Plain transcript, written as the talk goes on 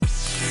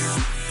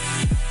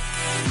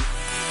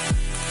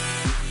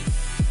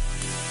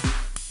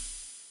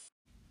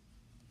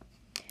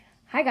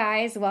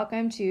Hi guys,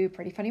 welcome to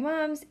Pretty Funny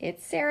Moms.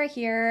 It's Sarah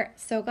here.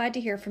 So glad to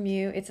hear from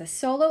you. It's a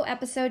solo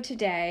episode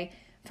today.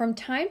 From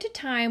time to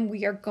time,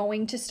 we are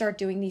going to start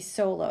doing these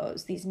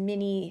solos, these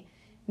mini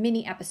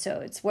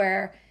episodes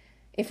where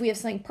if we have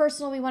something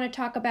personal we want to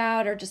talk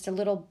about or just a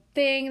little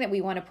thing that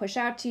we want to push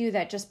out to you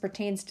that just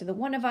pertains to the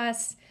one of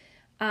us,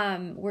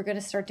 we're going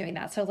to start doing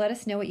that. So let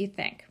us know what you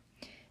think.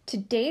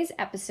 Today's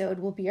episode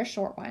will be a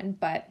short one,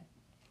 but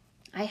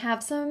I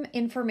have some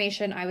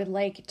information I would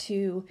like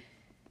to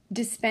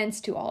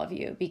dispense to all of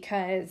you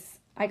because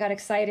I got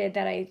excited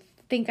that I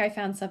think I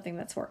found something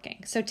that's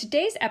working. So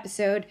today's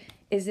episode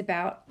is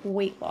about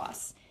weight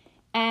loss.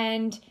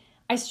 And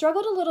I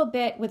struggled a little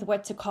bit with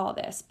what to call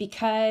this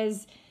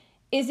because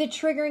is it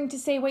triggering to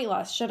say weight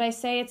loss? Should I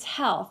say it's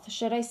health?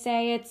 Should I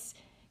say it's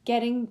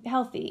getting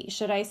healthy?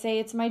 Should I say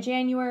it's my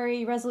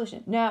January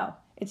resolution? No,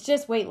 it's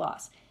just weight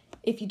loss.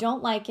 If you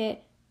don't like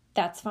it,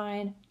 that's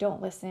fine.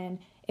 Don't listen.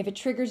 If it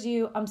triggers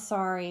you, I'm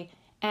sorry.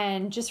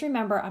 And just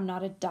remember, I'm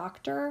not a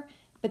doctor,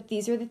 but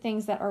these are the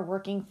things that are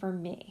working for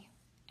me.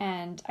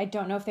 And I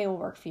don't know if they will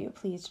work for you.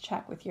 Please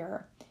check with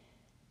your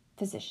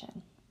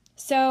physician.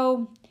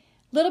 So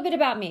a little bit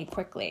about me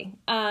quickly.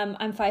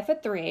 I'm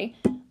 5'3".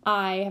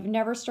 I have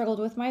never struggled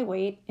with my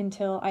weight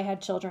until I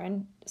had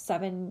children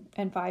 7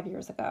 and 5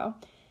 years ago.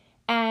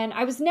 And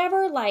I was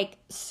never like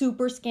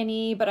super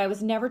skinny, but I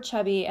was never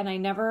chubby. And I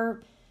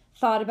never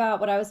thought about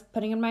what I was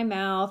putting in my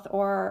mouth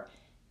or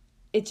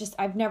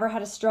I've never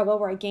had a struggle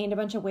where I gained a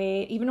bunch of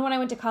weight. Even when I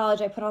went to college,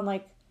 I put on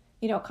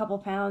a couple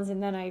pounds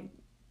and then I,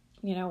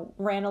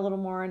 ran a little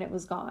more and it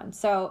was gone.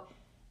 So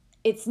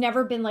it's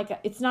never been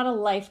it's not a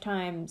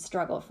lifetime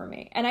struggle for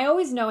me. And I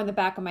always know in the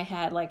back of my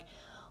head,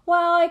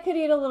 well, I could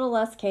eat a little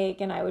less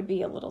cake and I would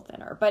be a little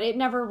thinner, but it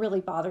never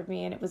really bothered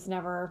me and it was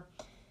never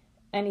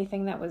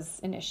anything that was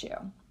an issue.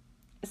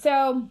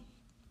 So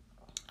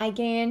I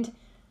gained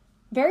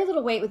very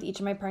little weight with each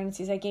of my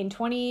pregnancies. I gained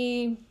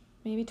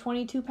maybe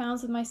 22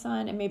 pounds with my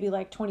son and maybe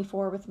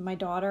 24 with my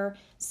daughter.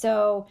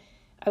 So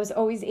I was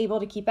always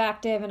able to keep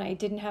active and I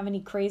didn't have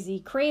any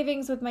crazy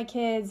cravings with my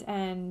kids,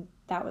 and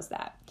that was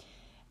that.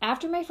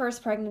 After my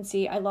first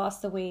pregnancy, I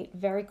lost the weight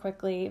very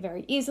quickly,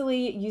 very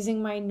easily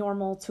using my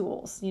normal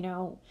tools.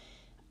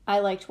 I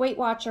liked Weight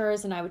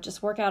Watchers and I would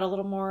just work out a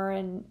little more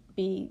and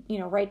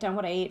write down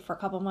what I ate for a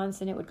couple months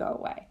and it would go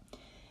away.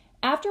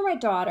 After my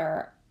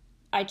daughter,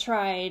 I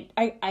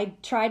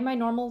tried my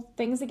normal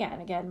things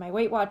again, my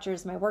Weight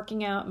Watchers, my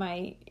working out,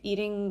 my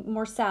eating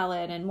more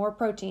salad and more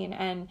protein,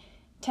 and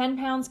 10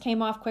 pounds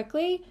came off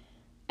quickly,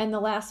 and the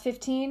last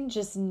 15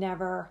 just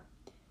never,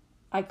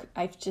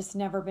 I've just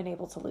never been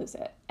able to lose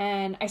it.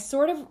 And I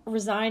sort of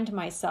resigned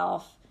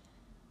myself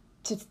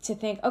to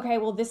think, okay,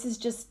 well, this is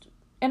just,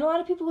 and a lot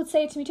of people would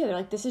say it to me too. They're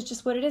like, this is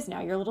just what it is now.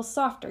 You're a little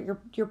softer.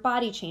 Your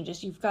body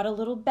changes. You've got a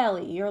little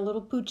belly. You're a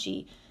little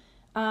poochy.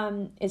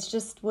 It's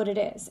just what it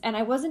is. And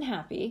I wasn't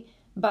happy,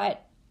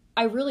 but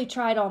I really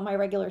tried all my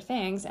regular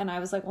things and I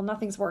was like, well,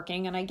 nothing's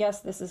working. And I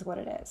guess this is what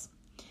it is.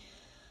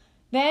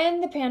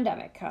 Then the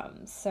pandemic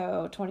comes.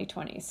 So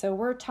 2020. So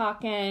we're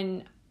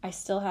talking, I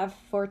still have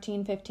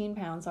 14, 15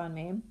 pounds on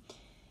me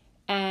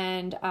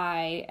and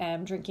I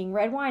am drinking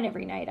red wine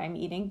every night. I'm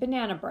eating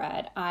banana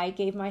bread. I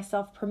gave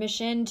myself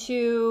permission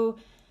to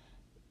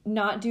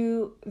not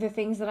do the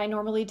things that I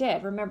normally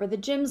did. Remember, the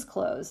gym's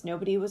closed.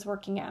 Nobody was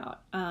working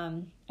out.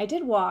 I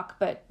did walk,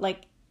 but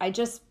I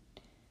just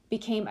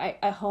became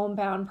a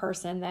homebound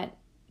person that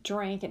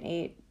drank and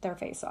ate their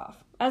face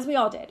off, as we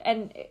all did.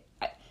 And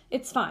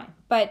it's fine.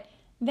 But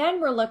then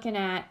we're looking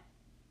at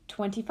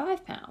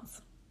 25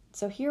 pounds.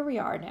 So here we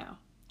are now.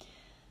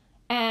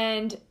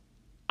 And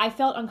I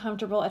felt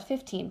uncomfortable at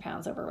 15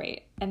 pounds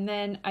overweight. And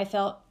then I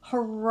felt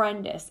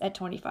horrendous at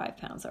 25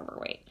 pounds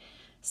overweight.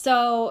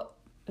 So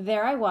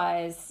there I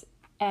was,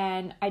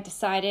 and I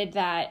decided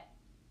that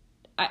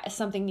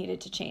something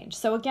needed to change.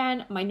 So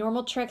again, my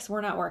normal tricks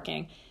were not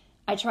working.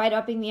 I tried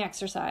upping the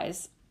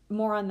exercise.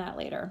 More on that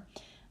later.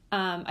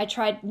 I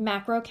tried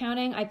macro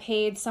counting. I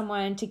paid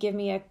someone to give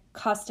me a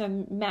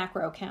custom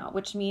macro count,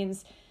 which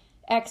means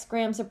X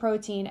grams of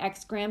protein,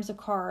 X grams of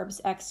carbs,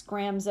 X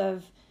grams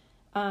of,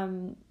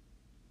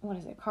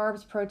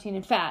 carbs, protein,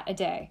 and fat a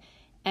day.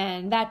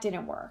 And that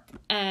didn't work.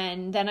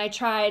 And then I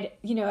tried,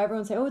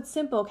 everyone say, oh, it's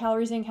simple,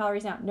 calories in,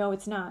 calories out. No,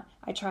 it's not.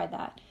 I tried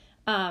that.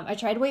 I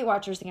tried Weight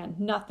Watchers again.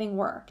 Nothing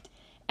worked.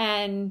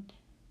 And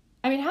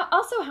I mean,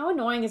 how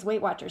annoying is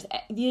Weight Watchers?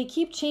 They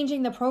keep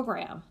changing the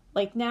program.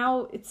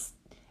 Now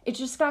it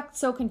just got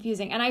so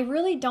confusing. And I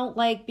really don't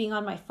like being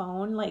on my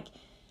phone,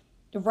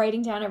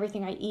 writing down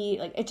everything I eat.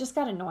 It just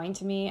got annoying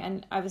to me.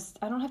 And I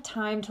don't have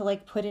time to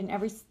put in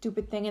every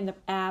stupid thing in the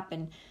app.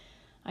 And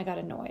I got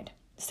annoyed.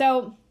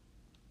 So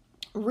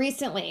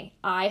recently,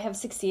 I have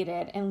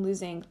succeeded in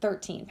losing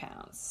 13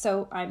 pounds.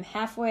 So I'm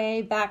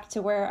halfway back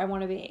to where I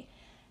want to be.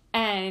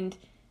 And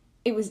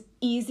it was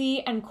easy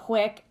and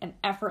quick and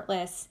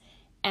effortless.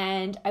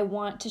 And I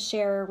want to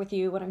share with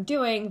you what I'm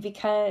doing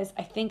because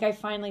I think I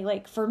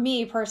finally, for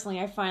me personally,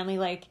 I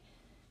finally,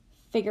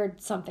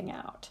 figured something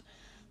out.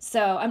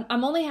 So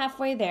I'm only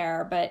halfway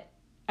there, but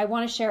I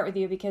want to share it with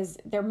you because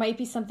there might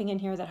be something in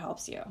here that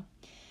helps you.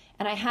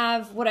 And I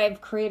have what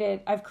I've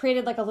created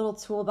like a little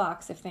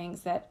toolbox of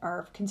things that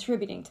are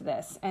contributing to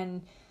this,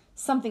 and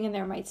something in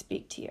there might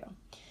speak to you.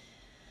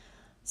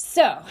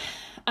 So,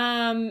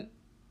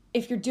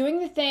 if you're doing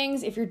the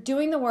things, if you're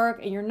doing the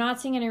work and you're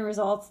not seeing any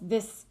results,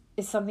 this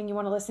is something you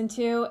want to listen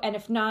to. And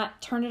if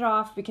not, turn it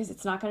off because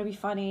it's not going to be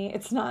funny.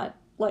 It's not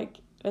like,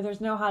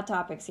 there's no hot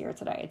topics here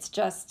today. It's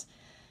just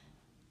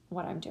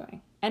what I'm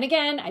doing. And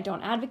again, I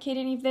don't advocate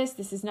any of this.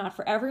 This is not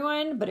for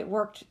everyone, but it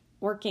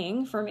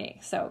working for me.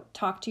 So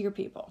talk to your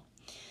people.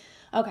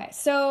 Okay,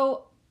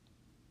 so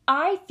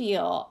I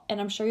feel,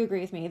 and I'm sure you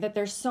agree with me, that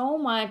there's so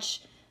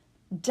much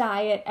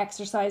diet,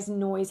 exercise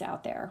noise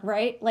out there,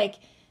 right? Like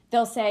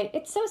they'll say,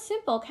 it's so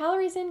simple,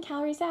 calories in,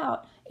 calories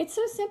out. It's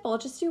so simple,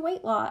 just do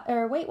Weight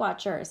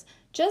Watchers.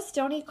 Just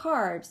don't eat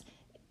carbs.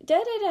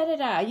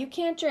 You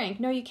can't drink.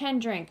 No, you can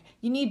drink.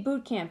 You need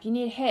boot camp. You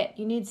need HIIT.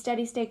 You need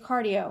steady state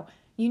cardio.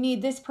 You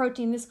need this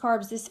protein, this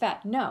carbs, this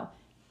fat. No,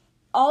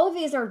 all of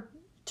these are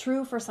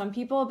true for some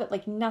people, but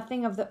like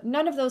none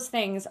of those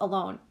things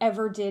alone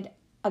ever did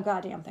a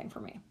goddamn thing for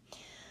me.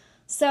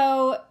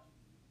 So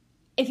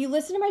if you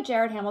listen to my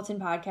Jared Hamilton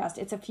podcast,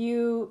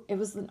 it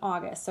was in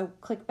August, so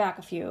click back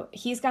a few.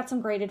 He's got some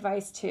great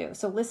advice too.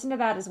 So listen to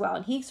that as well.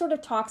 And he sort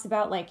of talks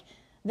about like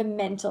the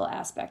mental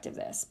aspect of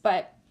this.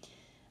 But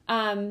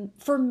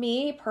for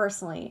me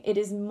personally, it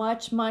is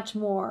much, much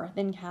more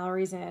than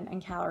calories in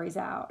and calories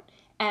out.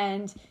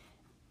 And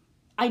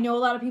I know a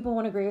lot of people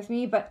won't agree with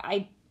me, but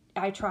I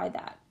tried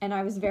that and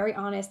I was very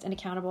honest and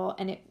accountable,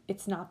 and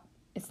it's not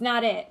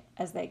it,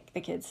 as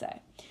the kids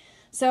say.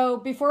 So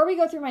before we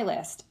go through my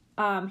list,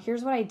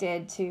 here's what I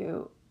did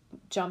to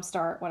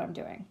jumpstart what I'm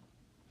doing.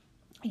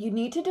 You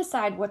need to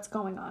decide what's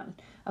going on.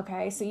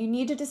 Okay. So you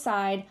need to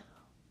decide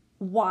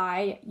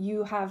why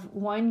you have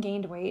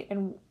gained weight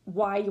and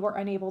why you are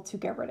unable to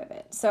get rid of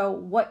it. So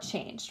what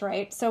changed,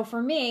 right? So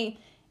for me,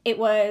 it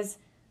was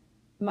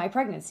my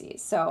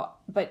pregnancies. So,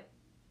 but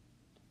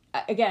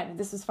again,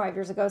 this was 5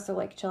 years ago. So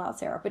like, chill out,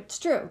 Sarah, but it's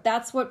true.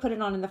 That's what put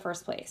it on in the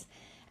first place.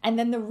 And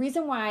then the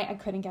reason why I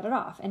couldn't get it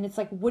off. And it's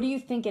like, what do you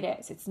think it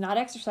is? It's not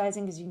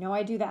exercising, because you know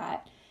I do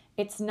that.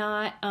 It's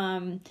not,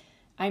 I'm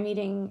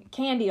eating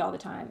candy all the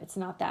time. It's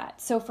not that.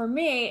 So for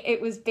me,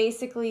 it was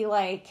basically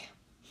like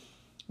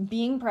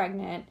being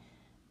pregnant,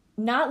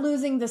 not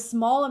losing the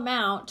small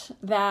amount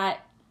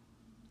that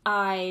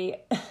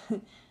I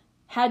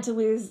had to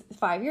lose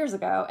 5 years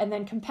ago, and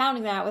then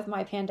compounding that with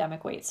my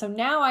pandemic weight. So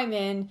now I'm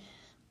in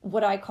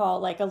what I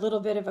call like a little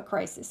bit of a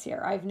crisis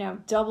here. I've now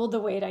doubled the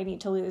weight I need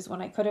to lose when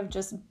I could have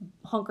just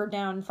hunkered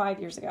down 5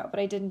 years ago,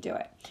 but I didn't do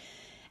it.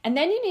 And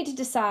then you need to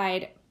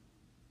decide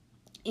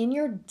in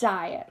your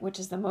diet, which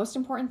is the most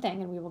important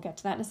thing, and we will get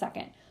to that in a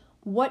second,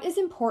 what is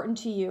important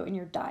to you in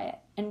your diet,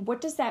 and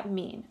what does that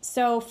mean?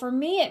 So for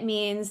me, it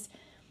means,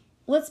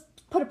 let's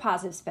put a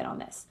positive spin on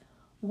this.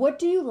 What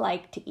do you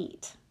like to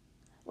eat?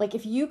 Like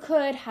if you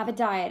could have a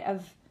diet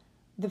of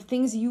the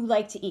things you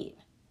like to eat,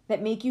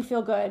 that make you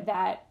feel good,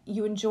 that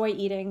you enjoy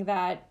eating,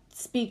 that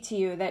speak to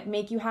you, that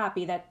make you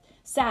happy, that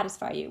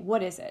satisfy you.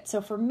 What is it? So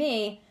for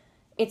me,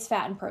 it's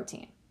fat and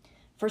protein.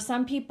 For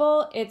some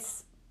people,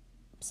 it's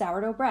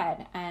sourdough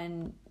bread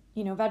and,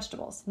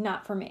 vegetables.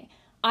 Not for me.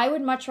 I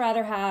would much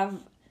rather have,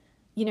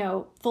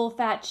 full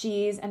fat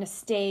cheese and a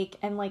steak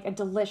and like a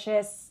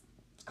delicious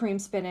cream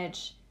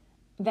spinach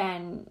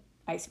than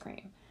ice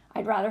cream.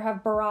 I'd rather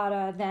have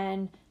burrata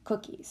than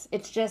cookies.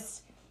 It's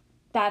just,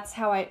 that's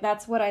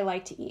what I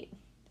like to eat.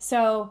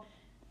 So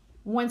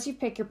once you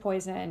pick your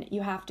poison,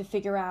 you have to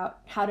figure out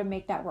how to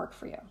make that work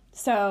for you.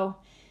 So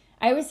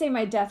I always say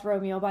my death row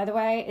meal, by the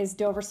way, is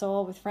Dover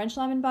sole with French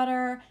lemon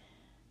butter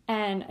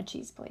and a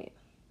cheese plate,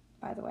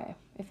 by the way.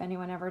 If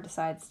anyone ever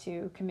decides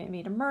to commit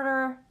me to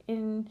murder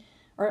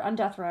or on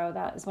death row,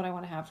 that is what I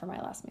want to have for my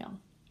last meal.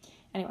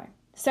 Anyway,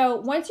 so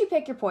once you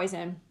pick your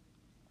poison,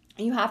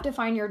 you have to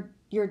find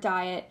your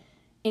diet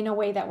in a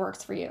way that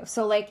works for you.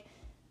 So like,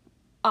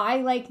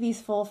 I like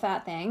these full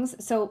fat things.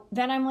 So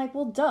then I'm like,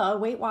 well, duh,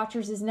 Weight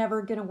Watchers is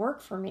never going to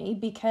work for me,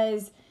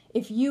 because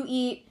if you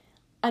eat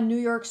a New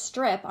York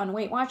strip on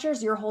Weight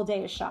Watchers, your whole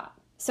day is shot.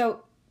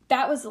 So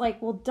that was like,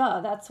 well,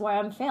 duh, that's why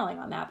I'm failing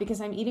on that, because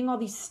I'm eating all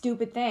these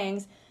stupid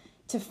things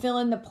to fill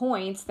in the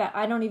points that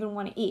I don't even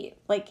want to eat.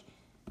 Like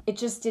it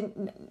just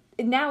didn't,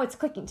 now it's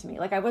clicking to me.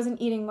 Like I wasn't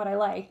eating what I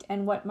liked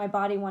and what my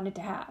body wanted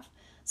to have.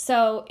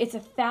 So it's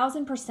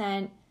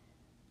 1,000%.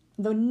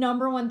 The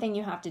number one thing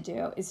you have to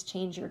do is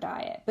change your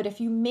diet. But if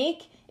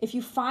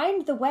you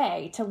find the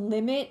way to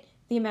limit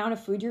the amount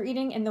of food you're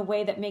eating in the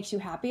way that makes you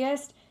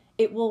happiest,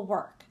 it will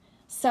work.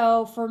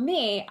 So for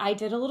me, I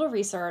did a little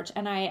research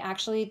and I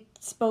actually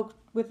spoke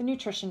with a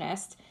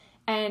nutritionist,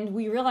 and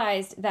we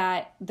realized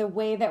that the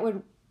way that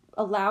would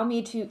allow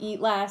me to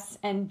eat less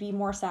and be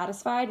more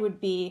satisfied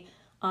would be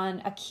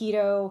on a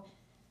keto.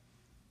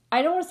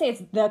 I don't want to say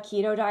it's the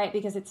keto diet,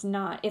 because it's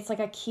not. It's like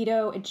a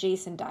keto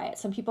adjacent diet.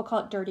 Some people call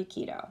it dirty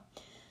keto.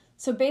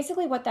 So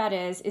basically what that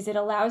is it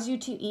allows you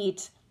to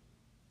eat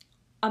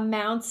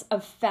amounts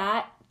of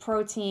fat,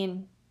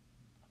 protein,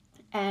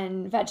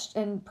 and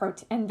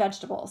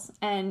vegetables,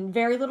 and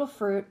very little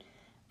fruit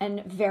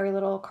and very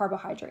little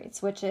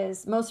carbohydrates, which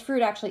is, most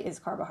fruit actually is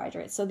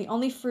carbohydrates. So the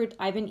only fruit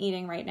I've been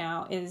eating right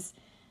now is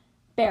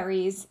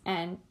berries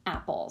and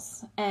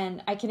apples.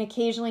 And I can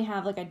occasionally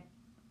have like a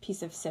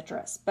piece of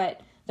citrus,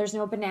 but there's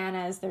no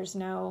bananas, there's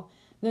no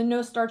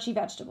starchy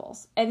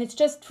vegetables. And it's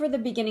just for the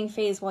beginning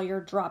phase while you're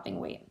dropping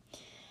weight.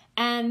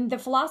 And the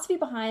philosophy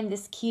behind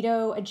this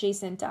keto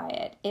adjacent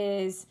diet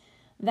is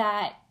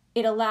that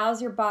it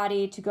allows your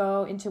body to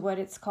go into what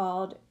it's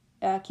called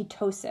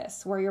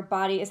ketosis, where your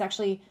body is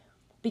actually,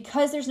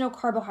 because there's no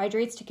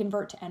carbohydrates to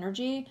convert to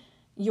energy,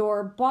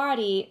 your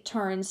body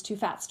turns to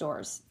fat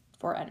stores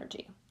for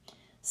energy.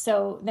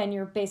 So then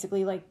you're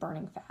basically like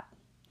burning fat.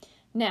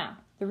 Now,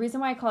 the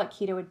reason why I call it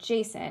keto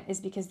adjacent is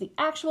because the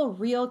actual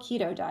real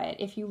keto diet,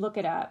 if you look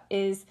it up,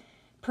 is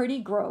pretty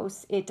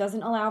gross. It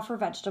doesn't allow for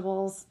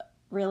vegetables,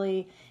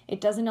 really.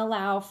 It doesn't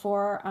allow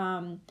for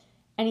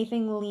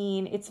anything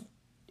lean.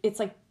 It's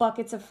like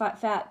buckets of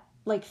fat,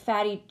 like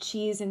fatty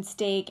cheese and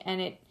steak,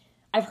 and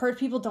I've heard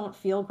people don't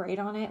feel great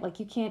on it. Like,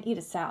 you can't eat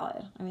a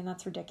salad. I mean,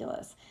 that's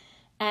ridiculous.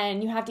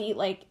 And you have to eat,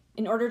 like,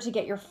 in order to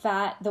get your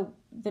fat,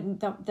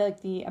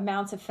 the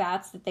amounts of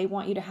fats that they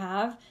want you to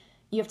have,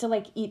 you have to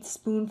like eat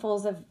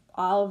spoonfuls of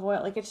olive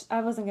oil. Like,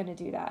 I wasn't going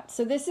to do that.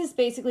 So this is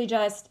basically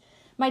just,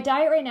 my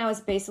diet right now is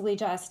basically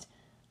just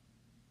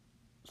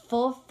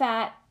full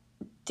fat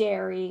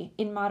dairy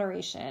in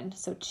moderation.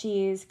 So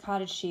cheese,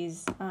 cottage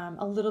cheese,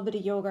 a little bit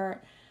of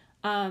yogurt,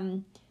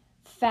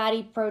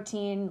 fatty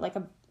protein, like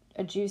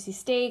a juicy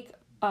steak,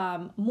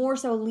 more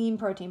so lean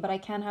protein, but I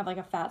can have like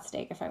a fat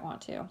steak if I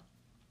want to.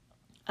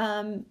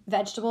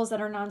 Vegetables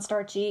that are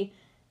non-starchy,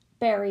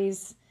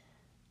 berries,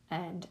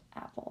 and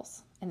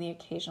apples, and the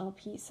occasional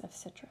piece of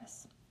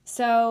citrus.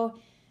 So,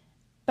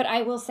 but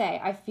I will say,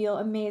 I feel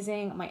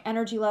amazing. My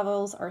energy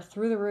levels are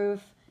through the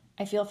roof.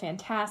 I feel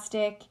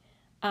fantastic.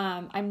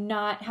 I'm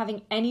not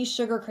having any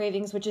sugar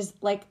cravings, which is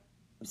like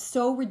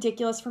so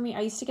ridiculous for me. I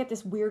used to get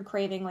this weird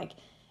craving, like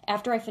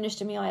after I finished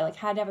a meal, I like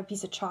had to have a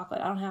piece of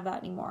chocolate. I don't have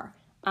that anymore.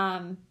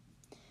 I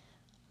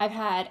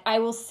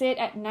will sit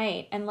at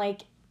night and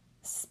like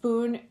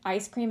spoon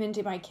ice cream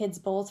into my kids'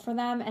 bowls for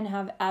them and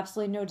have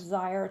absolutely no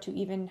desire to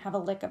even have a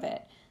lick of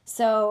it.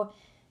 So,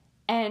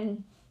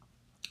 and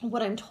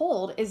what I'm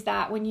told is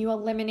that when you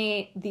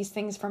eliminate these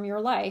things from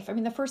your life, I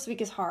mean, the first week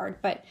is hard,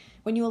 but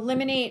when you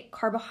eliminate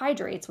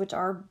carbohydrates, which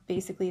are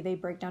basically, they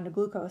break down to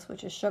glucose,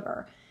 which is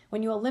sugar.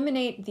 When you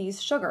eliminate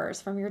these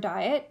sugars from your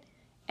diet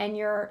and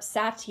you're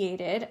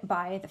satiated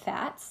by the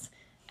fats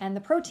and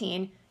the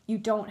protein, you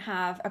don't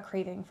have a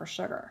craving for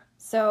sugar.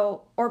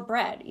 So, or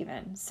bread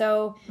even.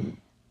 So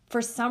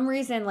for some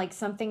reason, like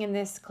something in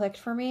this clicked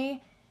for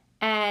me,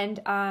 and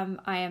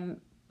I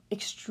am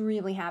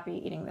extremely happy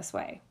eating this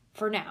way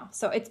for now.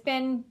 So it's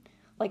been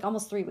like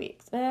almost 3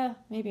 weeks,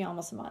 maybe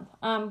almost a month.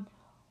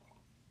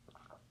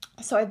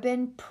 So I've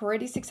been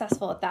pretty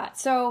successful at that.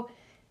 So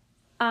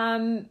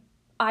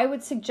I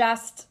would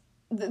suggest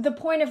the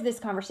point of this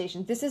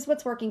conversation, this is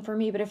what's working for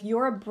me, but if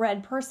you're a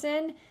bread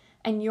person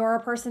and you're a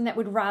person that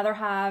would rather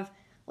have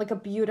like a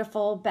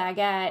beautiful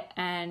baguette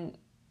and,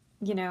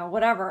 you know,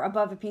 whatever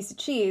above a piece of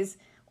cheese,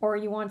 or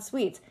you want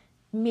sweets,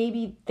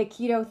 maybe the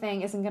keto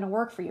thing isn't going to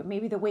work for you.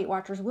 Maybe the Weight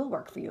Watchers will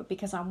work for you,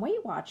 because on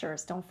Weight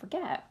Watchers, don't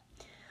forget,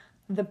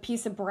 the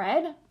piece of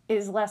bread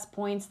is less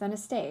points than a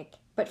steak.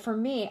 But for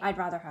me, I'd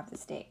rather have the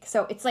steak.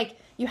 So it's like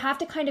you have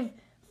to kind of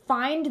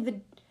find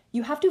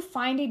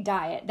a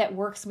diet that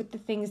works with the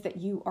things that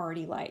you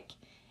already like.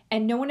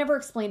 And no one ever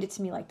explained it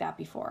to me like that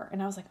before.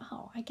 And I was like,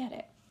 oh, I get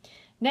it.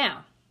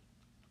 Now,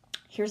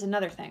 here's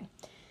another thing.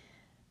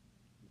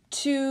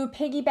 To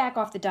piggyback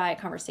off the diet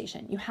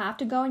conversation, you have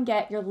to go and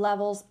get your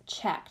levels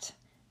checked.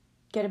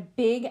 Get a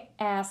big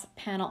ass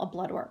panel of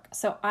blood work.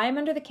 So I'm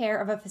under the care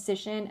of a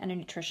physician and a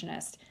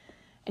nutritionist.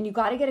 And you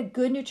got to get a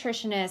good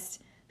nutritionist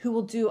who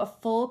will do a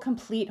full,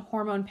 complete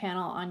hormone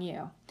panel on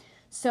you.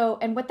 So,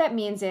 and what that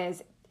means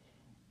is,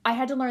 I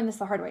had to learn this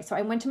the hard way. So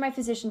I went to my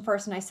physician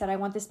first and I said, I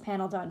want this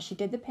panel done. She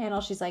did the panel.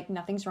 She's like,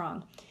 nothing's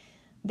wrong.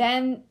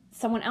 Then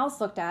someone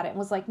else looked at it and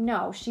was like,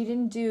 no, she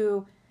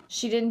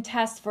didn't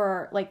test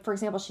for, like, for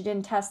example, she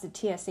didn't test the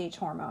TSH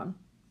hormone.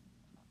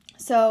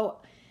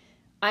 So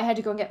I had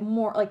to go and get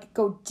more, like,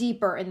 go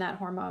deeper in that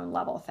hormone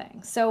level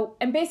thing. So,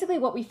 and basically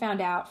what we found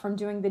out from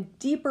doing the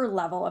deeper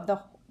level of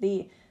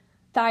the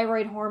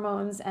thyroid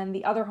hormones and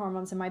the other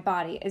hormones in my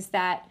body is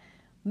that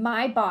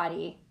my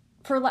body,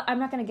 I'm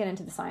not going to get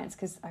into the science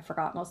because I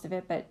forgot most of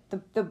it, but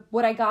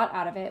what I got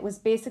out of it was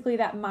basically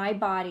that my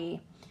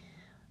body,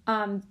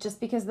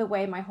 just because of the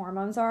way my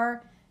hormones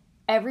are,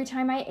 every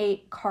time I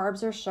ate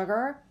carbs or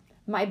sugar,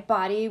 my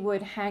body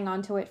would hang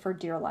on to it for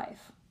dear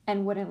life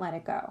and wouldn't let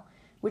it go,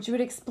 which would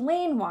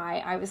explain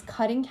why I was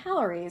cutting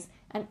calories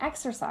and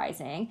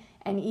exercising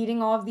and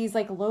eating all of these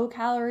like low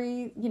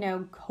calorie,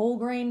 whole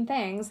grain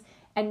things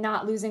and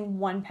not losing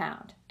 1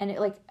 pound.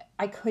 And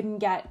I couldn't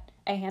get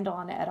a handle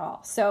on it at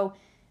all. So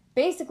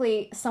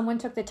basically someone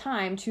took the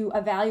time to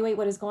evaluate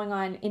what is going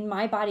on in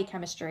my body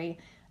chemistry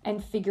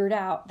and figured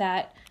out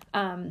that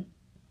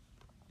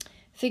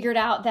figured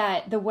out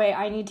that the way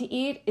I need to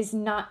eat is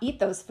not eat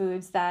those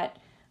foods that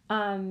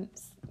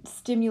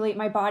stimulate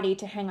my body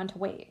to hang on to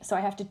weight. So I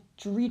have to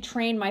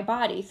retrain my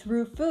body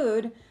through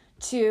food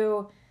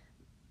to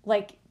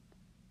like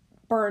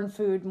burn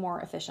food more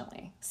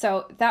efficiently.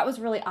 So that was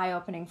really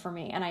eye-opening for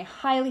me. And I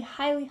highly,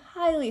 highly,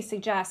 highly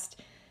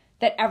suggest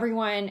that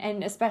everyone,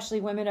 and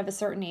especially women of a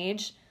certain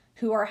age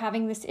who are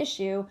having this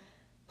issue,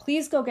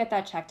 please go get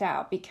that checked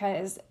out,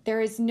 because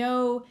there is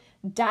no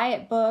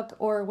diet book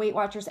or Weight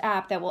Watchers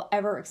app that will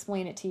ever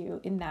explain it to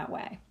you in that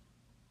way.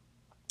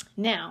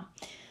 Now,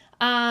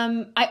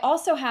 I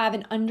also have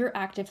an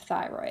underactive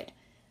thyroid.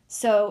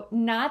 So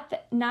not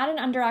an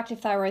underactive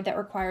thyroid that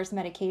requires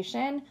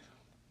medication,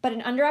 but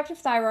an underactive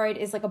thyroid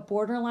is like a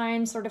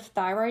borderline sort of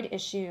thyroid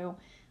issue,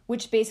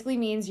 which basically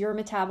means your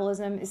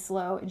metabolism is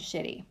slow and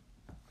shitty.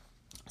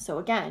 So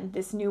again,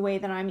 this new way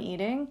that I'm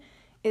eating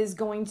is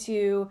going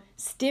to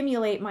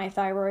stimulate my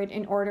thyroid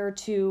in order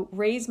to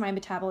raise my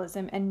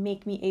metabolism and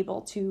make me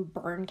able to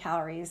burn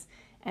calories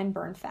and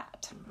burn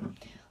fat.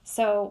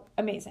 So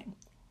amazing.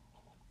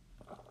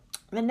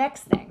 The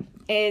next thing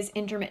is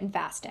intermittent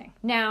fasting.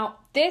 Now,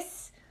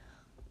 this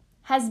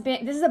is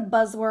a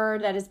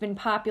buzzword that has been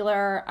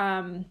popular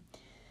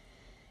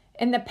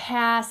in the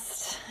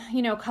past,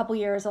 couple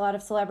years. A lot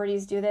of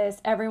celebrities do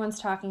this. Everyone's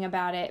talking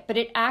about it, but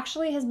it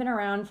actually has been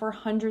around for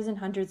hundreds and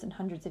hundreds and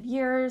hundreds of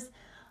years.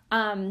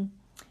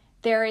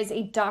 There is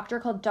a doctor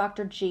called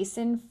Dr.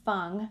 Jason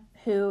Fung,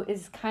 who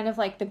is kind of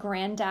like the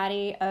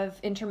granddaddy of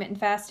intermittent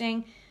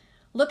fasting.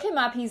 Look him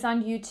up. He's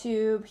on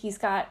YouTube. He's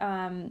got,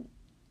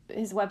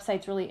 his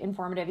website's really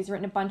informative. He's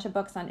written a bunch of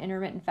books on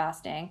intermittent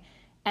fasting,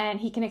 and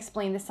he can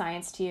explain the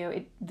science to you.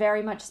 It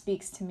very much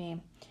speaks to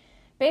me.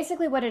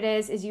 Basically what it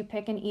is you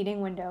pick an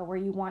eating window where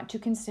you want to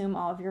consume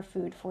all of your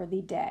food for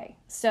the day.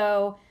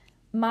 So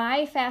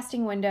my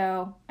fasting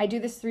window, I do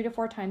this 3 to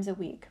 4 times a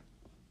week.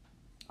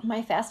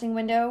 My fasting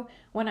window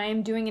when I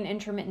am doing an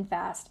intermittent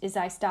fast is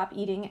I stop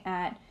eating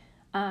at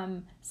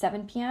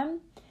 7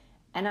 p.m.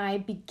 and I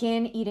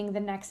begin eating the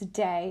next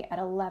day at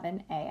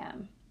 11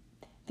 a.m.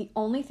 The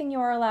only thing you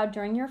are allowed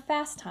during your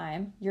fast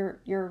time,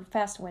 your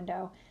fast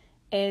window,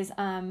 is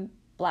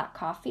black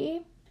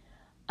coffee.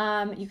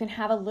 You can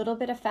have a little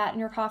bit of fat in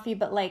your coffee,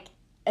 but like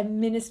a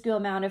minuscule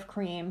amount of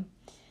cream.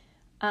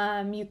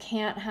 You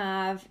can't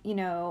have,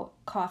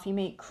 Coffee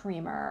Mate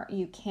creamer.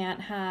 You can't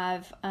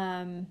have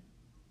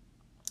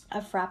a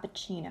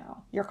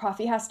frappuccino. Your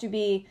coffee has to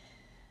be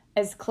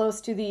as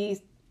close to the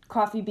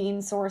coffee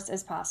bean source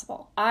as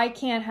possible. I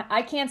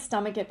can't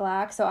stomach it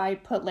black, so I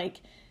put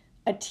like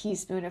a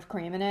teaspoon of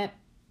cream in it.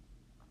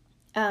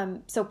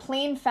 So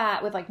plain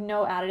fat with like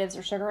no additives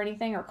or sugar or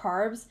anything or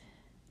carbs,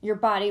 your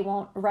body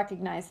won't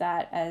recognize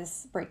that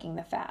as breaking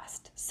the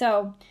fast.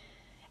 So,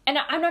 and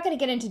I'm not going to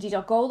get into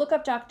detail. Go look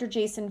up Dr.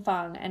 Jason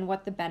Fung and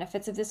what the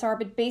benefits of this are.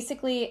 But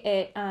basically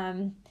it,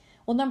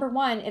 number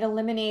one, it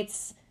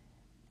eliminates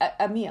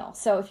a meal.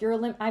 So if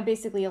I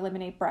basically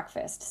eliminate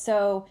breakfast.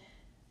 So,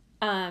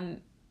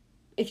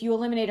 if you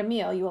eliminate a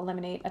meal, you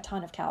eliminate a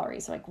ton of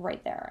calories, like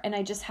right there. And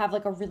I just have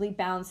like a really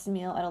balanced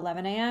meal at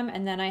 11 a.m.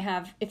 And then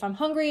if I'm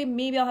hungry,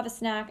 maybe I'll have a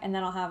snack, and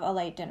then I'll have a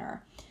light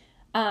dinner.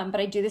 But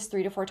I do this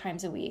 3 to 4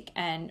 times a week.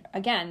 And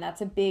again,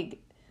 that's a big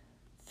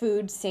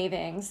food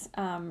savings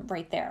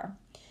right there.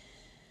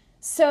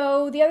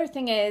 So the other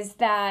thing is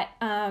that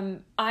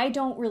I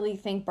don't really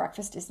think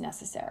breakfast is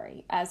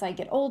necessary. As I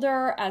get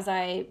older,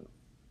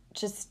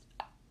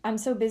 I'm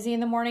so busy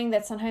in the morning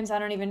that sometimes I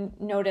don't even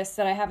notice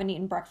that I haven't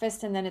eaten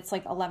breakfast, and then it's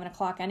like 11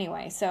 o'clock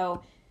anyway.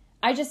 So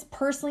I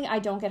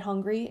don't get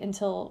hungry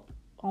until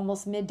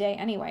almost midday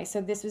anyway. So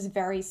this was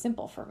very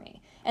simple for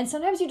me. And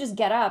sometimes you just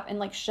get up and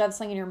like shove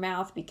something in your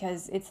mouth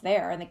because it's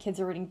there and the kids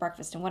are eating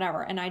breakfast and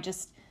whatever. And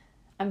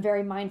I'm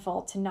very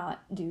mindful to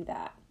not do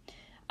that.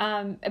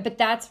 But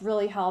that's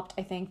really helped,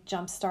 I think,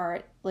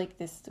 jumpstart like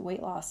this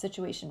weight loss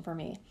situation for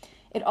me.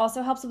 It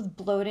also helps with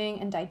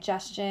bloating and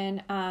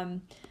digestion.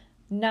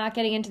 Not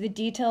getting into the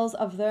details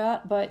of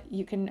that, but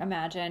you can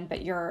imagine,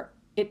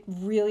 it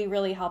really,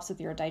 really helps with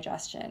your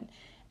digestion.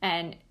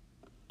 And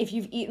if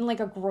you've eaten like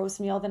a gross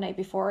meal the night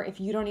before,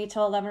 if you don't eat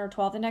till 11 or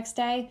 12 the next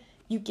day,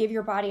 you give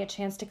your body a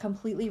chance to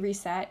completely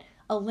reset,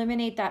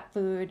 eliminate that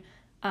food,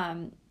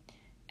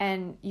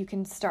 and you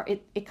can start,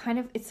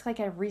 it's like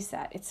a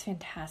reset. It's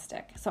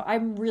fantastic. So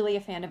I'm really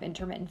a fan of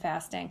intermittent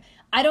fasting.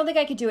 I don't think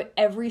I could do it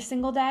every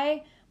single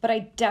day, but I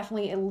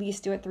definitely at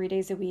least do it 3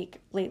 days a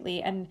week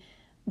lately. And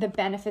the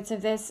benefits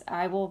of this,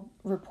 I will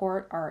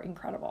report, are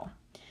incredible.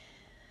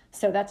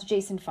 So that's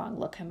Jason Fung.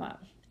 Look him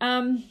up.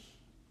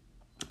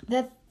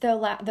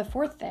 The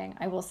fourth thing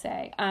I will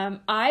say,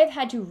 I've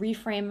had to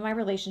reframe my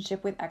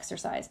relationship with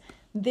exercise.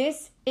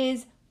 This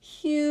is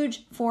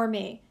huge for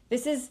me.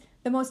 This is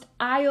the most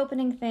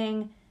eye-opening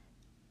thing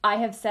I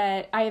have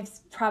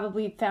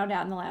probably found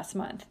out in the last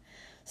month.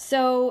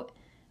 So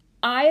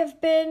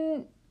I've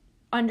been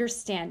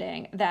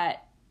understanding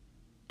that.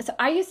 So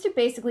I used to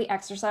basically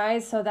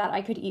exercise so that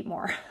I could eat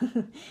more.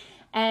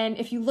 And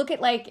if you look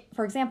at, like,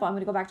 for example, I'm going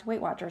to go back to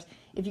Weight Watchers.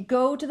 If you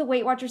go to the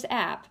Weight Watchers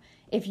app,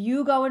 If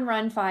you go and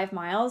run 5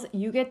 miles,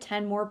 you get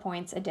 10 more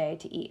points a day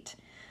to eat.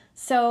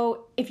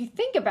 So if you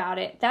think about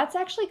it, that's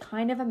actually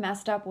kind of a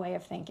messed up way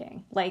of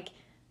thinking. Like,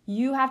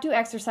 you have to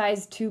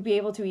exercise to be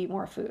able to eat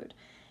more food.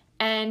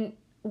 And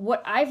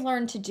what I've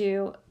learned to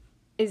do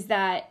is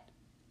that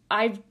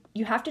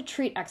you have to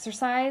treat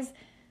exercise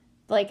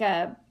like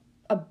a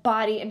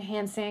body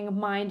enhancing,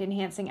 mind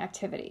enhancing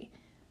activity.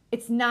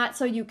 It's not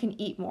so you can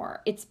eat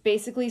more. It's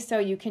basically so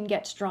you can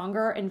get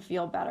stronger and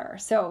feel better.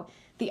 So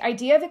the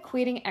idea of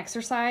equating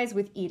exercise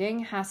with eating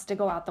has to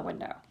go out the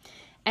window.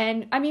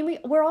 And I mean,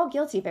 we're all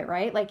guilty of it,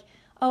 right? Like,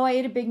 oh, I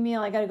ate a big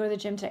meal, I got to go to the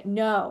gym today.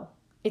 No,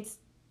 it's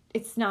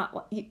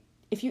not.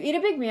 If you eat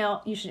a big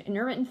meal, you should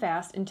intermittent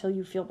fast until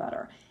you feel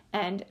better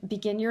and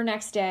begin your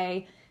next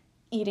day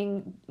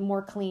eating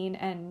more clean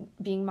and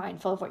being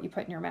mindful of what you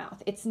put in your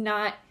mouth. It's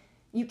not,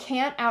 you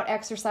can't out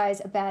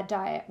exercise a bad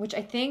diet, which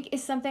I think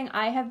is something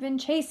I have been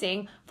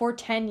chasing for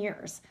 10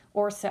 years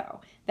or so,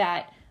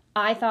 that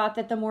I thought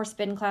that the more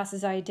spin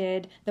classes I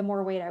did, the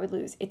more weight I would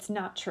lose. It's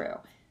not true.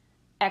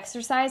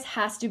 Exercise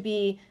has to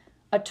be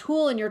a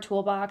tool in your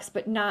toolbox,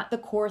 but not the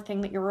core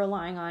thing that you're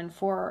relying on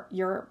for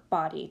your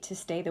body to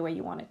stay the way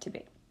you want it to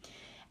be.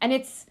 And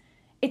it's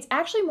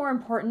actually more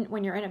important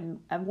when you're in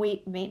a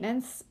weight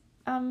maintenance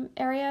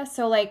area.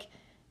 So like,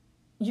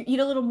 you eat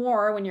a little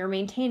more when you're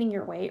maintaining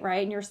your weight,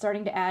 right? And you're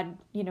starting to add,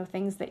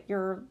 things that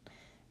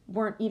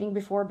weren't eating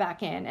before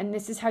back in. And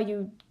this is how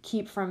you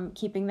keep from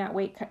keeping that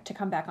weight to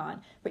come back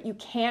on. But you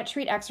can't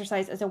treat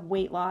exercise as a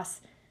weight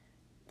loss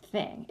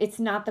thing. It's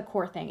not the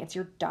core thing. It's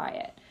your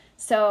diet.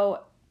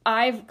 So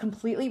I've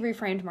completely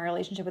reframed my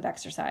relationship with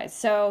exercise.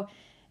 So,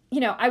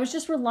 I was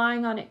just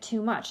relying on it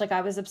too much. Like, I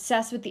was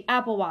obsessed with the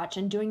Apple Watch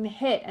and doing the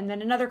HIIT and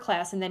then another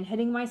class and then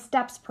hitting my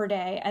steps per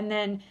day. And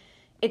then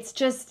it's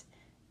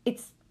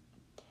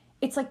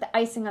like the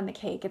icing on the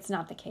cake. It's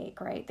not the cake,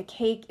 right? The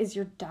cake is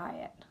your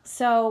diet.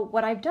 So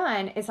what I've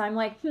done is I'm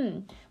like,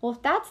 well,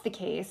 if that's the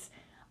case,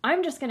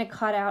 I'm just going to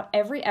cut out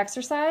every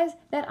exercise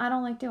that I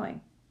don't like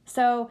doing.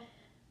 So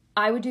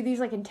I would do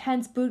these like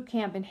intense boot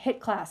camp and HIIT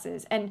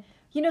classes. And,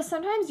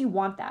 sometimes you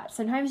want that.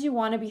 Sometimes you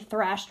want to be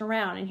thrashed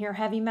around and hear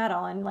heavy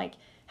metal and like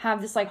have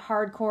this like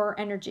hardcore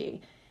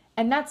energy.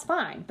 And that's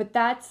fine. But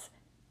that's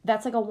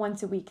like a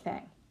once a week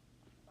thing.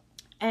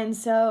 And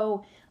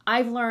so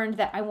I've learned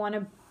that I want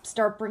to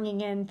start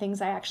bringing in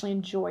things I actually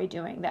enjoy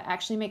doing that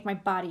actually make my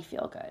body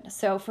feel good.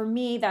 So for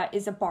me, that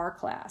is a barre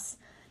class.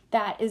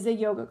 That is a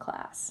yoga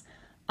class.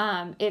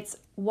 It's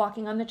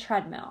walking on the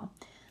treadmill.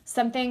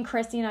 Something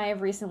Christy and I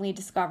have recently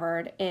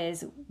discovered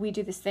is we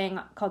do this thing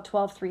called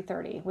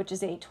 12-3-30, which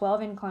is a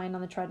 12 incline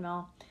on the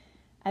treadmill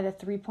at a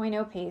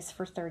 3.0 pace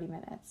for 30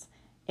 minutes.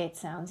 It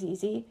sounds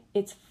easy.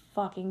 It's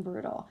fucking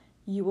brutal.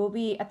 You will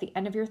be at the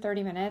end of your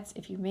 30 minutes,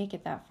 if you make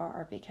it that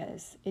far,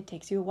 because it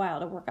takes you a while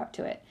to work up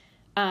to it.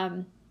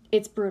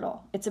 It's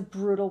brutal. It's a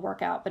brutal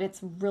workout, but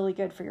it's really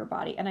good for your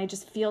body. And I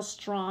just feel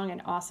strong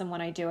and awesome when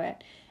I do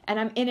it. And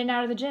I'm in and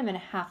out of the gym in a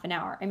half an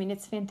hour. I mean,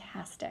 it's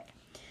fantastic.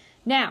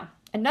 Now,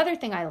 another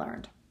thing I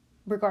learned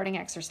regarding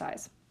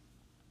exercise.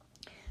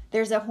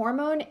 There's a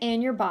hormone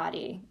in your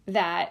body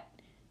that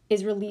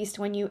is released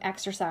when you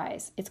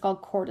exercise. It's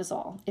called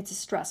cortisol. It's a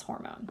stress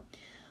hormone.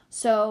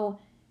 So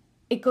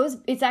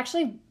it's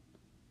actually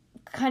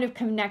kind of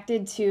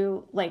connected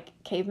to like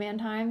caveman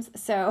times.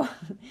 So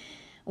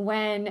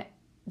when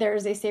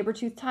there's a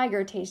saber-toothed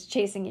tiger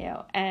chasing you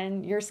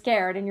and you're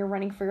scared and you're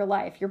running for your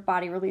life, your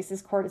body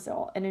releases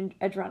cortisol and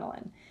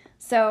adrenaline.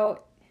 So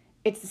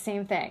it's the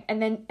same thing.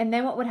 And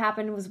then what would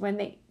happen was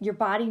when your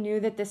body knew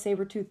that the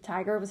saber-toothed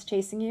tiger was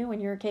chasing you when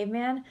you're a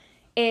caveman,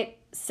 it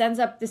sends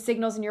up the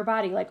signals in your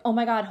body like, oh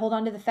my God, hold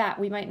on to the fat.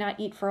 We might not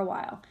eat for a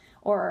while.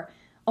 Or,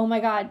 oh my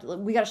God,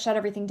 we got to shut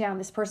everything down.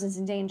 This person's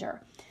in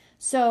danger.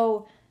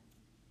 So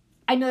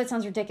I know that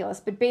sounds ridiculous,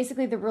 but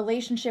basically the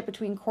relationship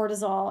between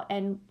cortisol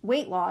and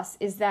weight loss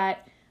is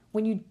that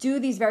when you do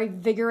these very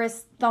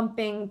vigorous,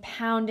 thumping,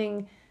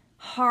 pounding,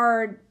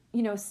 hard,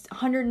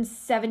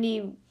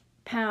 170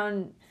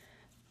 pound,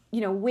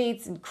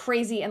 weights and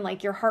crazy, and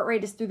like your heart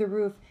rate is through the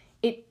roof,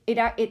 it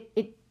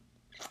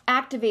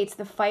activates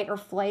the fight or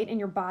flight in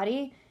your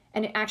body,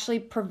 and it actually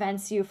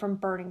prevents you from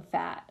burning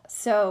fat.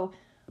 So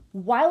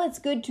while it's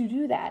good to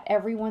do that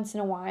every once in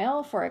a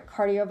while for a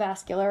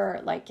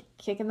cardiovascular like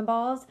kick in the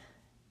balls,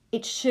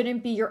 it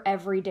shouldn't be your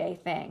everyday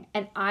thing.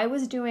 And I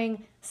was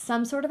doing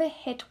some sort of a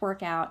HIIT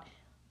workout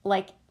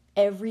like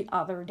every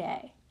other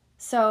day.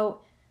 So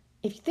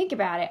if you think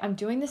about it, I'm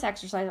doing this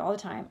exercise all the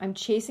time. I'm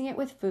chasing it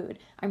with food.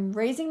 I'm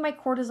raising my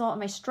cortisol and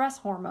my stress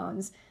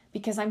hormones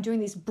because I'm doing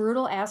these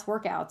brutal ass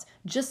workouts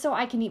just so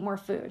I can eat more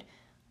food.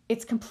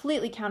 It's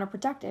completely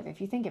counterproductive if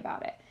you think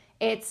about it.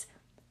 It's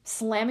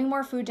slamming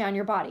more food down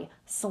your body,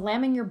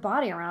 slamming your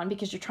body around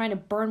because you're trying to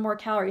burn more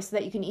calories so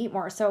that you can eat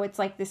more. So it's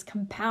like this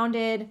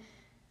compounded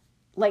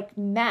like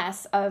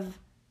mess of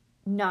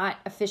not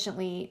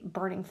efficiently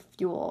burning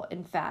fuel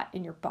and fat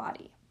in your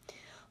body.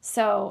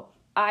 So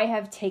I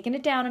have taken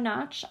it down a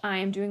notch. I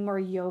am doing more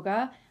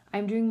yoga.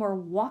 I'm doing more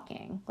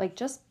walking, like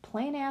just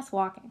plain ass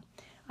walking.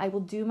 I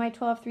will do my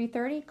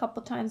 12-3-30 a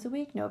couple times a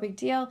week. No big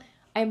deal.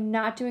 I'm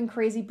not doing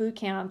crazy boot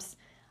camps.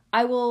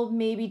 I will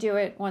maybe do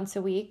it once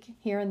a week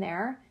here and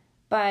there,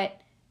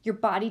 but your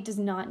body does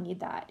not need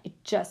that. It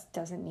just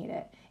doesn't need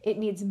it. It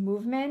needs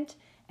movement,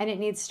 and it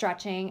needs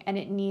stretching, and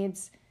it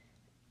needs,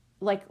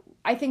 like,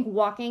 I think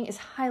walking is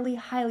highly,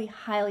 highly,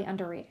 highly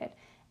underrated.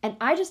 And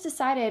I just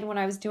decided when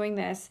I was doing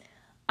this,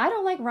 I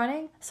don't like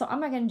running, so I'm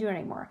not going to do it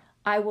anymore.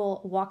 I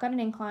will walk on an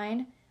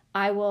incline.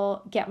 I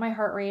will get my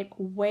heart rate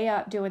way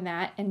up doing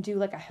that and do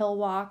like a hill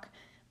walk,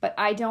 but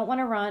I don't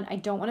want to run. I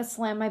don't want to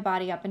slam my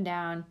body up and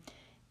down.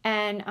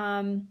 And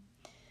and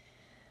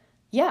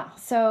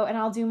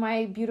I'll do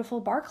my beautiful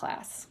bar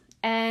class.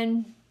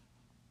 And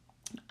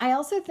I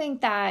also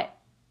think that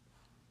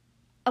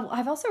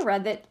I've also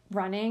read that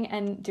running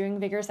and doing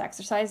vigorous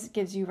exercise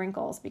gives you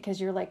wrinkles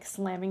because you're like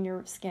slamming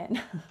your skin.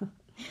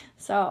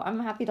 So I'm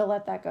happy to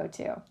let that go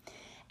too.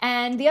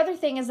 And the other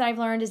thing is that I've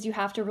learned is you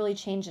have to really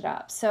change it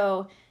up.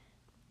 So,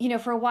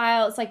 for a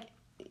while it's like,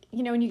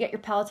 when you get your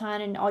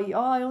Peloton and I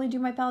only do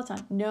my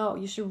Peloton. No,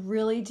 you should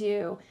really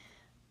do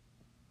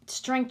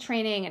strength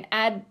training and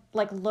add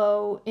like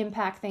low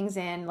impact things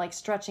in, like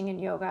stretching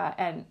and yoga.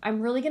 And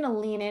I'm really going to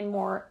lean in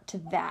more to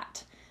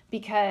that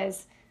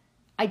because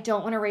I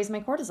don't want to raise my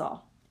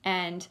cortisol.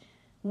 And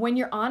when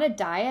you're on a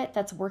diet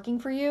that's working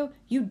for you,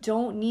 you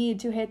don't need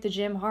to hit the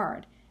gym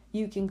hard.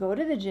 You can go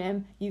to the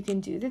gym, you can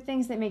do the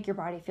things that make your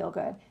body feel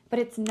good, but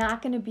it's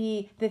not going to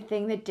be the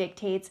thing that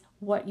dictates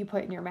what you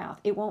put in your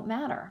mouth. It won't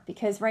matter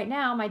because right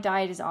now my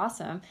diet is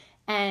awesome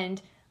and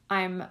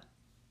I'm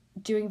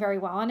doing very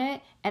well on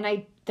it,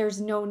 and there's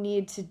no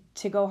need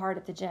to go hard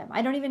at the gym.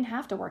 I don't even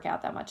have to work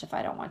out that much if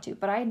I don't want to,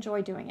 but I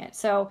enjoy doing it.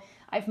 So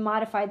I've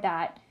modified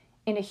that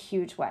in a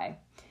huge way.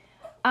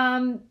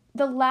 The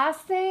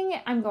last thing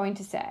I'm going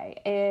to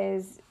say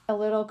is a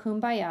little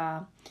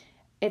kumbaya.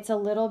 It's a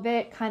little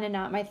bit kind of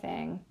not my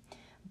thing,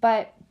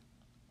 but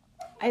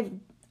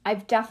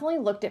I've definitely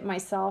looked at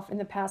myself in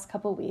the past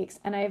couple weeks,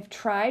 and I've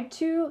tried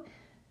to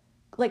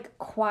like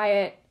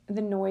quiet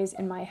the noise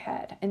in my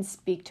head and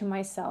speak to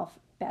myself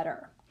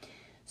better.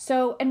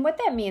 So, and what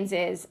that means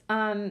is,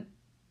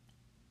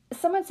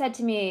 someone said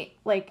to me,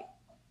 like,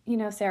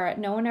 Sarah,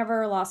 no one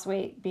ever lost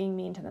weight being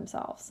mean to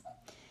themselves.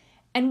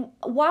 And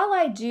while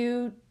I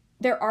do,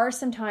 there are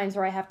some times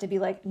where I have to be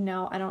like,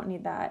 no, I don't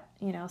need that.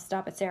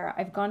 Stop it, Sarah.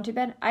 I've gone to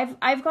bed.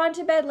 I've gone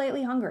to bed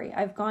lately hungry.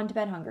 I've gone to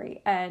bed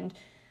hungry. And,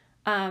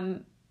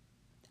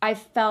 I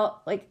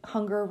felt like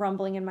hunger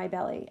rumbling in my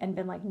belly and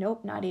been like,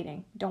 nope, not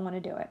eating. Don't want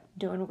to do it.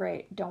 Doing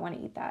great. Don't want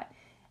to eat that.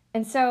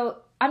 And so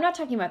I'm not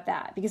talking about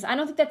that because I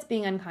don't think that's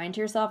being unkind to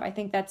yourself. I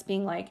think that's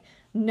being like,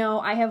 no,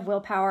 I have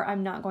willpower.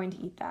 I'm not going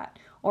to eat that.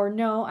 Or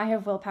no, I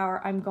have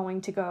willpower. I'm going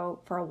to go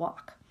for a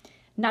walk.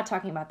 Not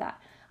talking about that.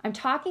 I'm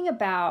talking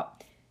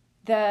about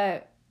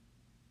the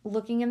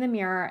looking in the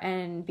mirror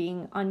and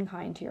being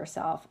unkind to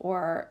yourself,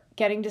 or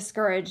getting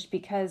discouraged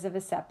because of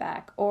a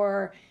setback,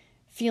 or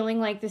feeling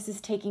like this is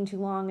taking too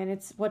long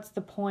and what's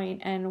the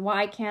point, and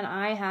why can't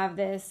I have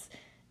this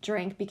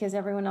drink because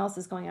everyone else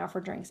is going out for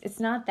drinks. It's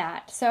not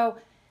that. So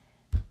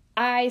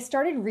I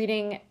started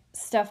reading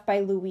stuff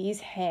by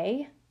Louise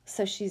Hay.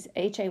 So she's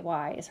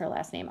Hay is her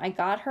last name. I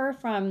got her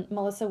from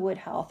Melissa Wood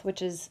Health,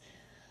 which is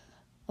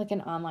like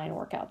an online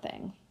workout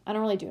thing. I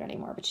don't really do it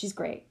anymore, but she's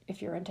great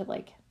if you're into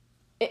like,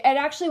 it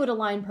actually would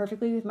align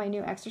perfectly with my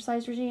new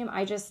exercise regime.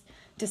 I just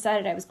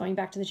decided I was going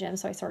back to the gym,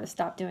 so I sort of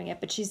stopped doing it,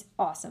 but she's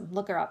awesome.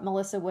 Look her up,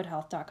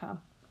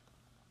 melissawoodhealth.com.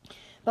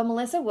 But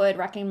Melissa Wood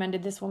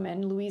recommended this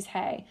woman, Louise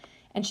Hay,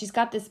 and she's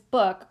got this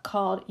book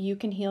called You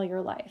Can Heal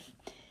Your Life.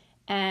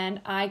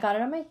 And I got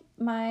it on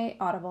my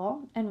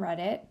Audible and read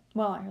it.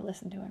 Well, I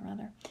listened to it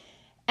rather.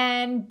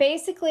 And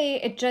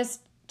basically it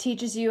just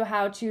teaches you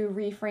how to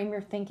reframe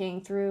your thinking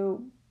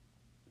through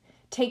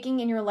taking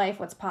in your life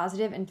what's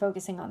positive and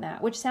focusing on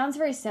that, which sounds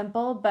very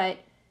simple, but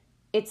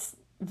it's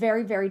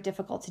very, very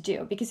difficult to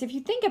do. Because if you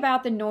think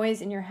about the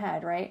noise in your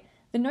head, right?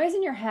 The noise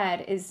in your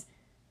head is,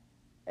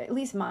 at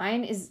least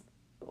mine is,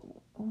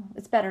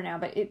 it's better now,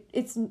 but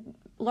it's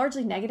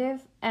largely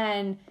negative.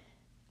 And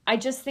I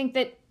just think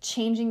that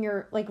changing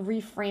your, like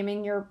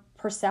reframing your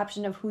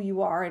perception of who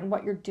you are and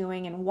what you're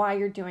doing and why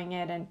you're doing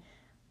it and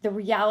the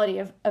reality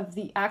of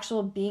the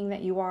actual being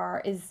that you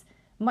are is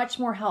much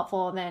more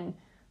helpful than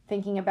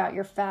thinking about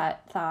your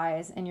fat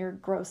thighs and your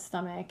gross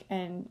stomach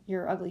and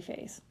your ugly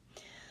face.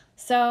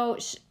 So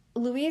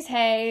Louise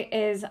Hay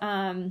is,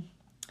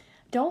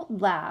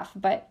 don't laugh,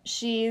 but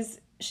she's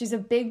a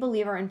big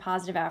believer in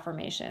positive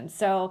affirmation.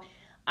 So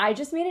I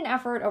just made an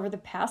effort over the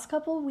past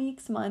couple of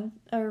weeks, month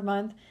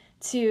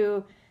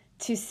to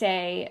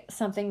say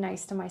something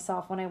nice to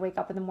myself when I wake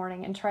up in the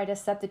morning and try to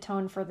set the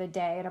tone for the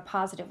day in a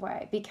positive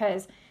way.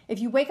 Because if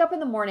you wake up in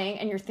the morning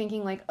and you're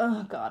thinking like,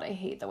 oh God, I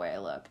hate the way I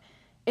look,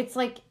 it's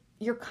like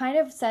you're kind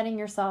of setting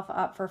yourself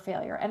up for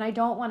failure. And I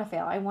don't want to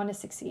fail. I want to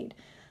succeed.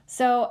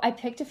 So I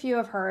picked a few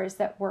of hers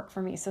that work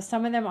for me. So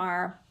some of them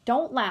are,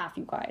 don't laugh,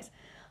 you guys.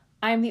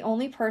 I'm the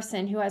only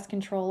person who has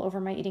control over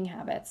my eating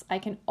habits. I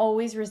can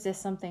always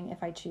resist something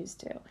if I choose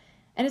to.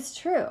 And it's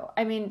true.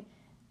 I mean,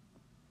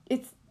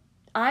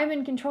 I'm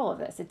in control of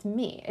this. It's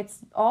me. It's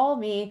all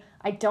me.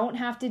 I don't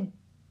have to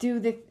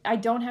I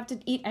don't have to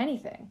eat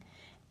anything.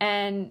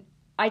 And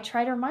I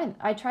try to remind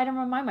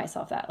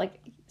myself that, like,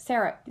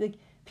 Sarah, like,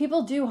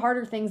 people do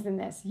harder things than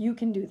this. You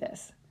can do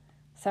this.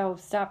 So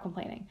stop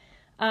complaining.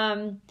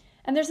 And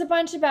there's a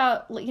bunch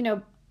about, you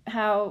know,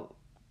 how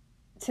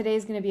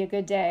today's going to be a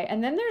good day.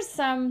 And then there's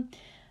some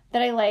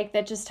that I like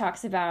that just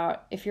talks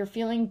about if you're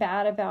feeling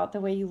bad about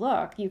the way you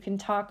look, you can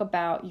talk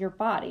about your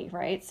body,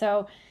 right?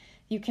 So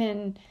you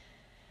can,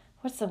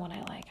 what's the one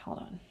I like?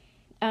 Hold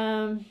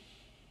on.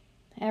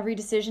 Every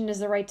decision is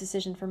the right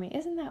decision for me.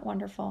 Isn't that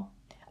wonderful?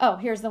 Oh,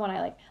 here's the one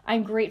I like.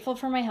 I'm grateful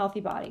for my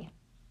healthy body,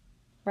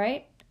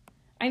 right?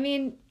 I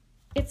mean,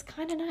 it's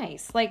kind of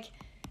nice. Like,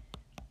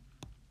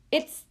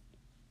 it's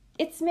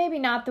maybe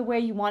not the way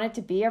you want it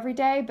to be every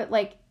day, but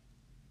like,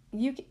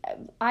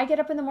 I get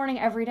up in the morning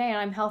every day and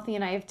I'm healthy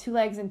and I have 2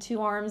 legs and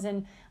 2 arms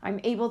and I'm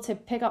able to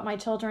pick up my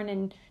children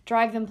and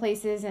drive them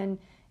places, and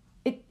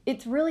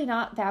it's really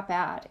not that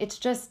bad. It's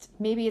just,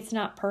 maybe it's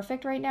not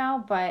perfect right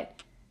now,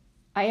 but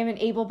I am an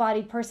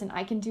able-bodied person.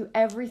 I can do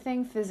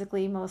everything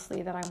physically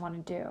mostly that I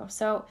want to do.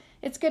 So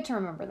it's good to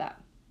remember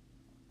that.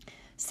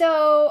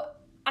 So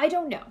I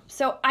don't know.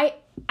 So I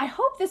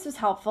hope this was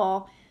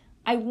helpful.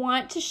 I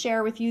want to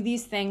share with you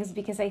these things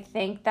because I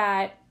think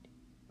that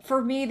for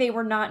me, they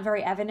were not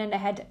very evident. I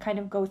had to kind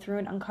of go through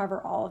and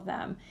uncover all of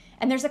them.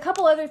 And there's a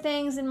couple other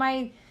things in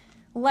my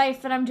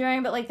life that I'm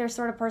doing, but like they're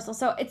sort of personal.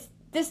 So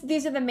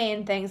these are the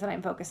main things that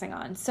I'm focusing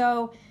on.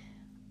 So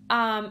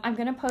I'm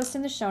going to post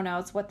in the show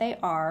notes what they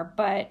are,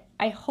 but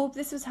I hope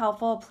this was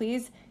helpful.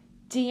 Please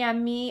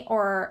DM me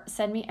or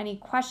send me any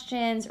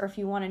questions, or if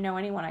you want to know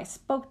anyone I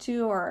spoke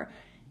to or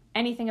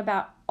anything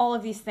about all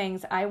of these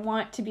things. I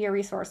want to be a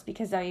resource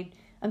because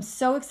I'm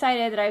so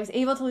excited that I was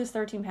able to lose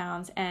 13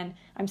 pounds, and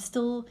I'm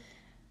still,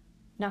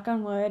 knock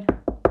on wood,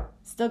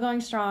 still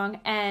going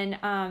strong, and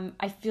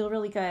I feel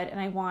really good, and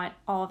I want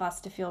all of us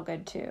to feel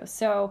good too.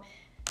 So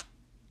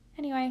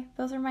anyway,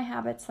 those are my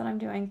habits that I'm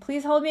doing.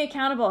 Please hold me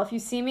accountable. If you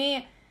see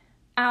me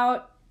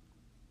out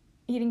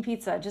eating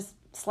pizza, just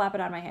slap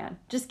it on my hand.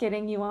 Just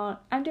kidding, you won't.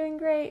 I'm doing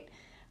great.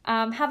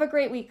 Have a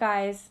great week,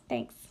 guys.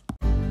 Thanks.